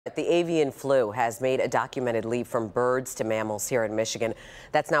The avian flu has made a documented leap from birds to mammals here in Michigan.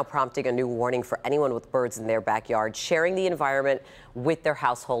 That's now prompting a new warning for anyone with birds in their backyard, sharing the environment with their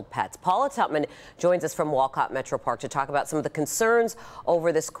household pets. Paula Tutman joins us from Walcott Metro Park to talk about some of the concerns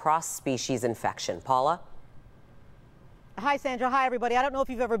over this cross-species infection. Paula? Hi, Sandra. Hi, everybody. I don't know if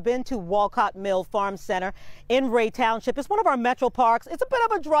you've ever been to Walcott Mill Farm Center in Ray Township. It's one of our metro parks. It's a bit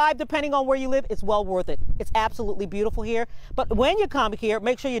of a drive depending on where you live. It's well worth it. It's absolutely beautiful here. But when you come here,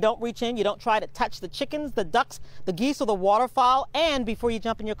 make sure you don't reach in. You don't try to touch the chickens, the ducks, the geese, or the waterfowl. And before you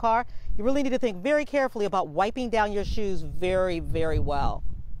jump in your car, you really need to think very carefully about wiping down your shoes very, very well.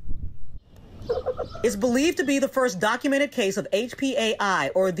 It's believed to be the first documented case of HPAI,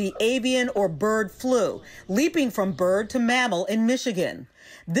 or the avian or bird flu, leaping from bird to mammal in Michigan.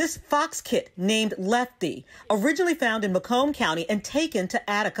 This fox kit, named Lefty, originally found in Macomb County and taken to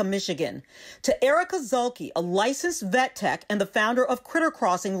Attica, Michigan. To Erica Zulke, a licensed vet tech and the founder of Critter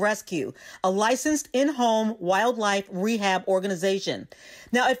Crossing Rescue, a licensed in-home wildlife rehab organization.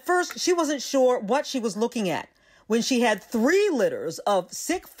 Now, at first, she wasn't sure what she was looking at when she had 3 litters of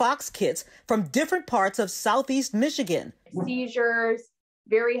sick fox kits from different parts of southeast Michigan. Seizures,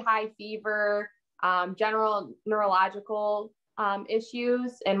 very high fever, general neurological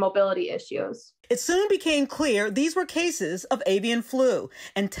issues, and mobility issues. It soon became clear these were cases of avian flu,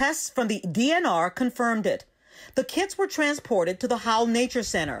 and tests from the DNR confirmed it. The kits were transported to the Howell Nature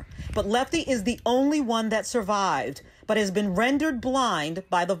Center, but Lefty is the only one that survived, but has been rendered blind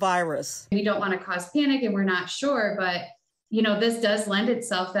by the virus. We don't want to cause panic and we're not sure, but this does lend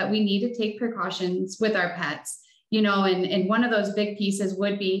itself that we need to take precautions with our pets, and one of those big pieces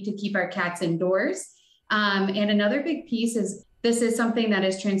would be to keep our cats indoors. And another big piece is this is something that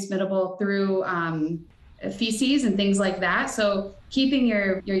is transmittable through feces and things like that. So keeping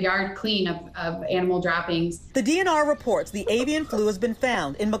your yard clean of animal droppings. The DNR reports the avian flu has been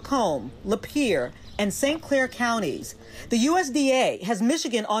found in Macomb, Lapeer, and St. Clair counties. The USDA has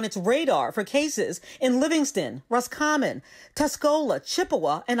Michigan on its radar for cases in Livingston, Roscommon, Tuscola,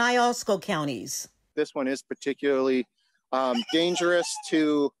 Chippewa, and Iosco counties. This one is particularly dangerous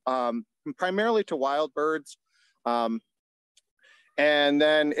to primarily to wild birds. And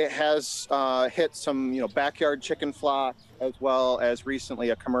then it has hit some, backyard chicken flock, as well as recently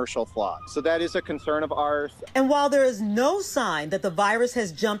a commercial flock. So that is a concern of ours. And while there is no sign that the virus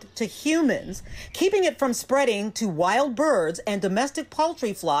has jumped to humans, keeping it from spreading to wild birds and domestic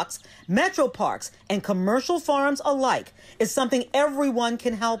poultry flocks, metro parks, and commercial farms alike is something everyone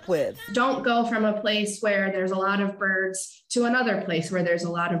can help with. Don't go from a place where there's a lot of birds to another place where there's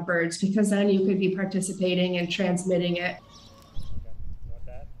a lot of birds, because then you could be participating and transmitting it.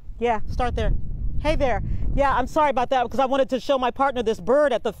 Yeah, start there. Hey there. Yeah, I'm sorry about that because I wanted to show my partner this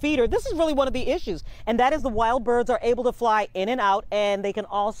bird at the feeder. This is really one of the issues, and that is the wild birds are able to fly in and out, and they can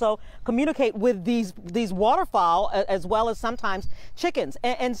also communicate with these waterfowl as well as sometimes chickens.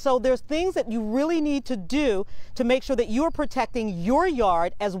 And so there's things that you really need to do to make sure that you're protecting your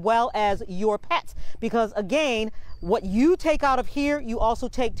yard as well as your pets, because again, what you take out of here, you also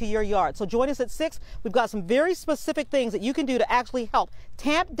take to your yard. So join us at 6. We've got some very specific things that you can do to actually help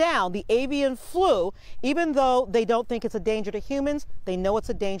tamp down the avian flu. Even though they don't think it's a danger to humans, they know it's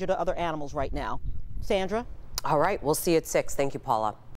a danger to other animals right now. Sandra? All right, we'll see you at 6. Thank you, Paula.